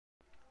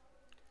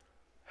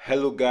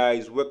Hello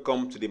guys,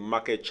 welcome to the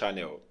market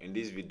channel. In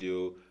this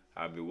video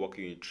I'll be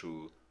walking you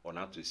through on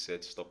how to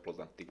set stop loss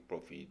and take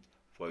profit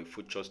for a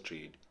futures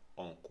trade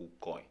on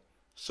Kucoin.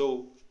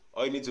 So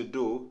all you need to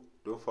do,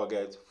 don't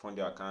forget, fund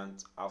your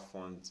account, have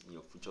funds in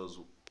your futures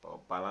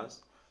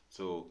balance.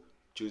 So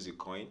choose a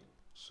coin.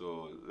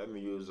 So let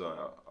me use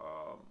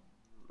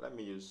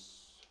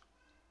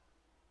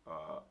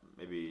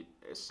maybe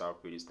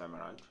SRP this time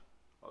around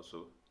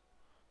also.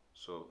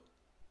 So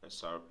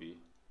SRP,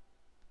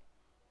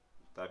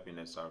 type in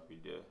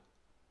SRP there.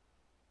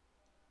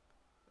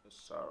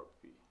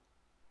 SRP.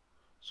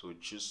 So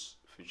choose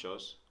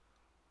futures.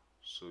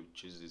 So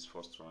choose this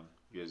first one,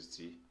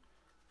 USD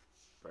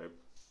prep.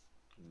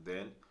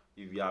 Then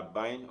if you are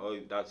buying, or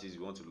if that is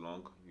you want to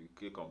long, you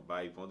click on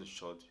buy. If you want to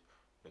short,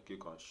 you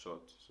click on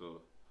short.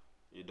 So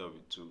either of the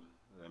two,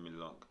 let me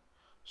long.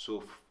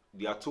 So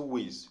there are two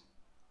ways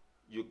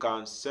you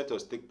can set your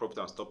take profit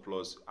and stop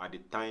loss at the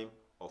time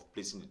of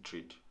placing the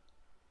trade.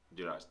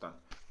 Do you understand?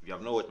 If you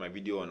have not watched my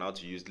video on how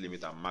to use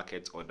limit and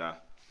market order,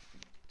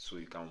 so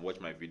you can watch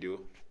my video.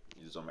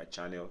 It's on my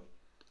channel.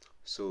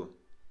 So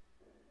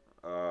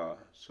for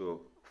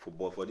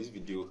this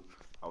video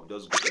I'll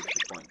just go straight to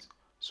the point.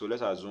 So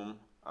let's assume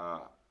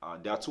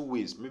there are two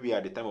ways. Maybe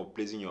at the time of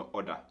placing your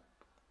order,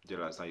 do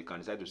you understand, you can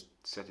decide to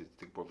set a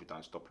take profit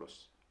and stop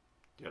loss.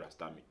 Do you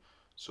understand me?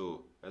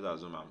 So let's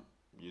assume I'm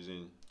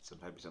using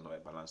 75% of my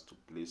balance to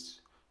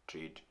place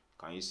trade.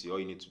 Can you see all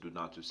you need to do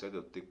now to set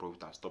the take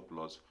profit and stop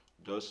loss?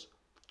 Just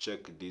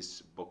check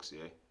this box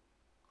here.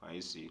 Can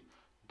you see?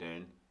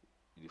 Then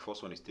the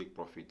first one is take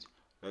profit.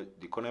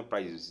 The current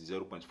price is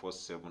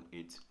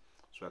 0.478,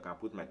 so I can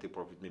put my take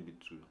profit maybe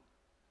to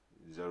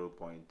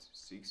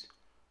 0.6.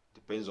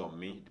 Depends on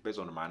me, depends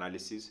on my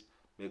analysis.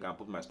 Maybe I can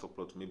put my stop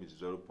loss maybe to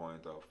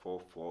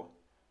 0.44.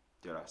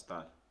 Do you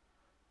understand?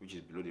 Which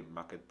is below the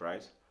market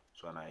price.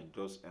 So and I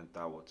just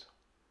enter what?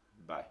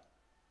 Buy.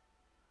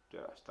 Do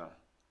you understand?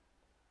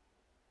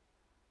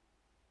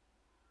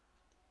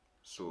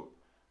 So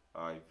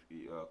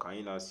can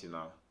you now see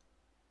now?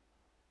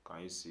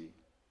 Can you see?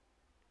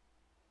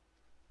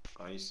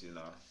 Can you see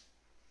now?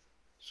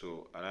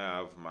 So and I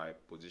have my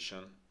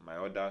position, my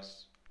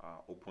orders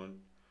are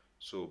open,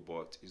 so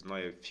but it's not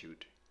yet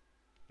filled.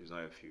 It's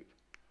not yet filled.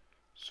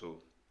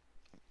 So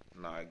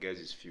now I guess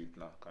it's filled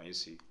now. Can you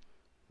see?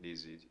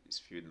 This is it's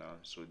filled now.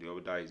 So the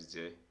order is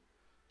there.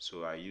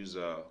 So I use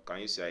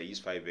can you see I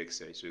use 5x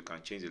here, so you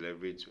can change the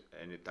leverage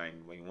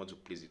anytime when you want to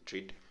place the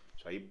trade.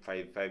 So I use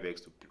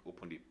 5x to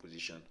open the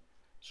position.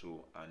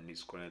 So and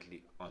it's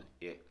currently on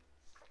here.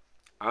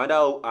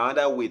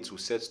 Another way to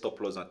set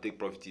stop loss and take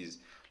profit is,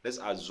 let's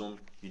assume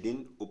you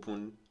didn't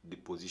open the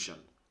position,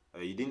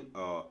 you didn't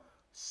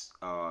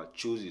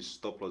choose the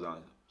stop loss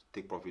and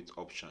take profit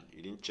option,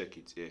 you didn't check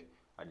it here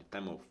at the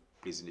time of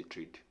placing the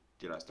trade.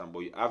 Do you understand? But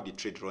you have the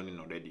trade running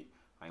already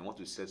and you want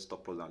to set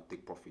stop loss and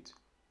take profit.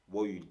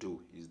 What you do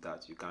is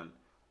that you can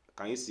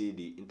you see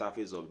the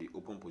interface of the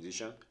open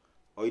position?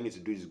 All you need to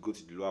do is go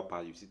to the lower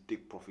part, you see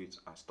take profit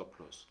and stop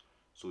loss.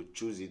 So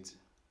choose it.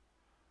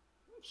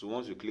 So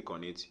once you click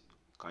on it,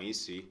 can you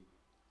see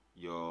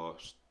your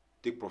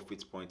take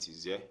profit point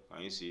is there?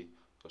 Can you see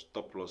your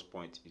stop loss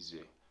point is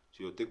there?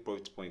 So your take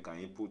profit point can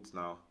input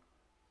now.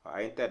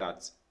 I entered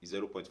at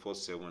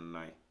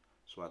 0.479,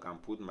 so I can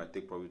put my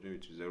take profit maybe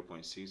to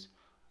 0.6.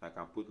 I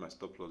can put my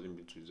stop loss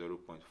maybe to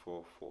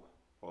 0.44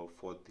 or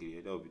 43,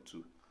 either of the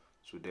two.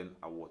 So then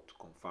I want to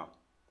confirm.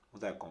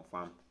 Once I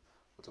confirm,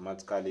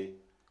 automatically,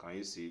 can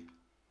you see?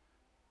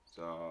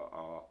 So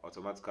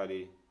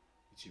automatically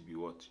it will be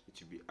what?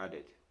 It will be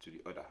added to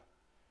the order.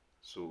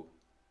 So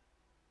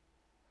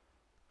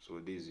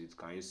this is it.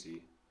 Can you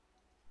see?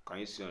 Can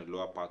you see on the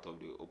lower part of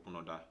the open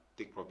order,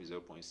 take profit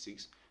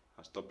 0.6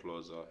 and stop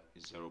loss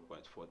is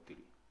 0.43.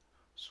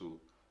 So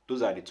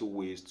those are the two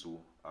ways to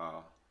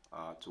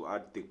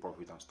add take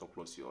profit and stop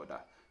loss to your order.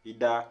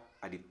 Either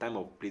at the time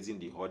of placing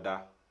the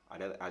order, at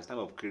the time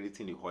of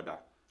crediting the order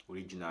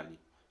originally.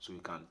 So you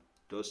can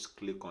just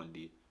click on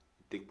the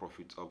take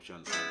profit option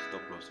and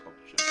stop loss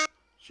option.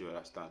 So you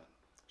understand?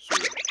 So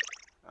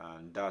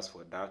and that's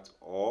for that.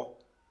 Or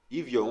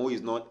if your own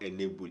is not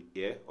enabled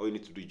here, all you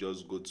need to do is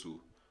just go to,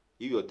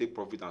 if your take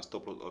profit and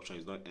stop loss option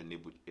is not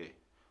enabled here,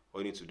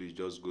 all you need to do is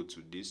just go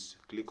to this,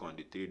 click on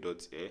the three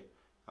dots here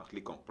and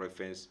click on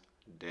preference,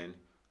 then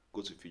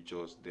go to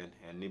features, then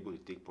enable the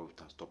take profit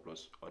and stop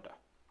loss order.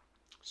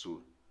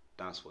 So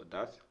that's for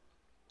that.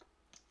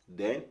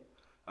 Then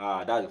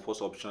that's the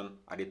first option.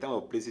 At the time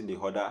of placing the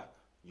order,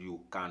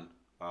 you can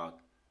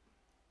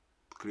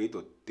create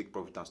or take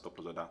profit and stop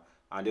loss order.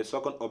 And the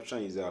second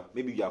option is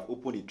maybe you have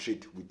opened the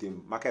trade with a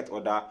market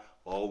order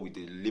or with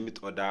a limit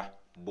order,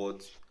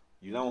 but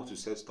you now want to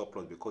set stop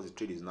loss because the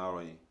trade is now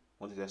running. You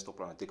want to set stop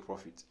loss and take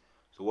profit.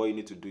 So what you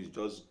need to do is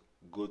just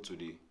go to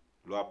the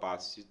lower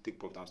part, see take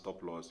profit and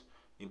stop loss,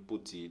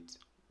 input it,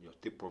 your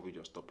take profit,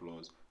 your stop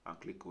loss, and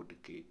click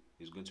OK.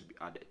 It's going to be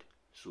added.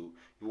 So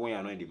even when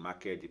you're not in the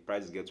market, the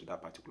price gets to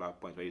that particular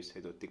point where you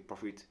set your take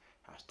profit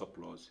and stop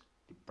loss,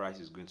 the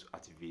price is going to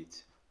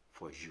activate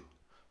for you.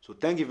 So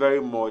thank you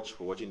very much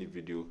for watching the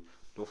video.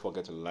 Don't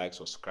forget to like,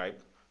 subscribe,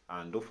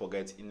 and don't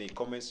forget in the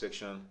comment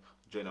section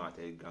join our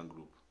Telegram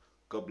group.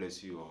 God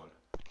bless you all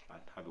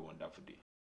and have a wonderful day.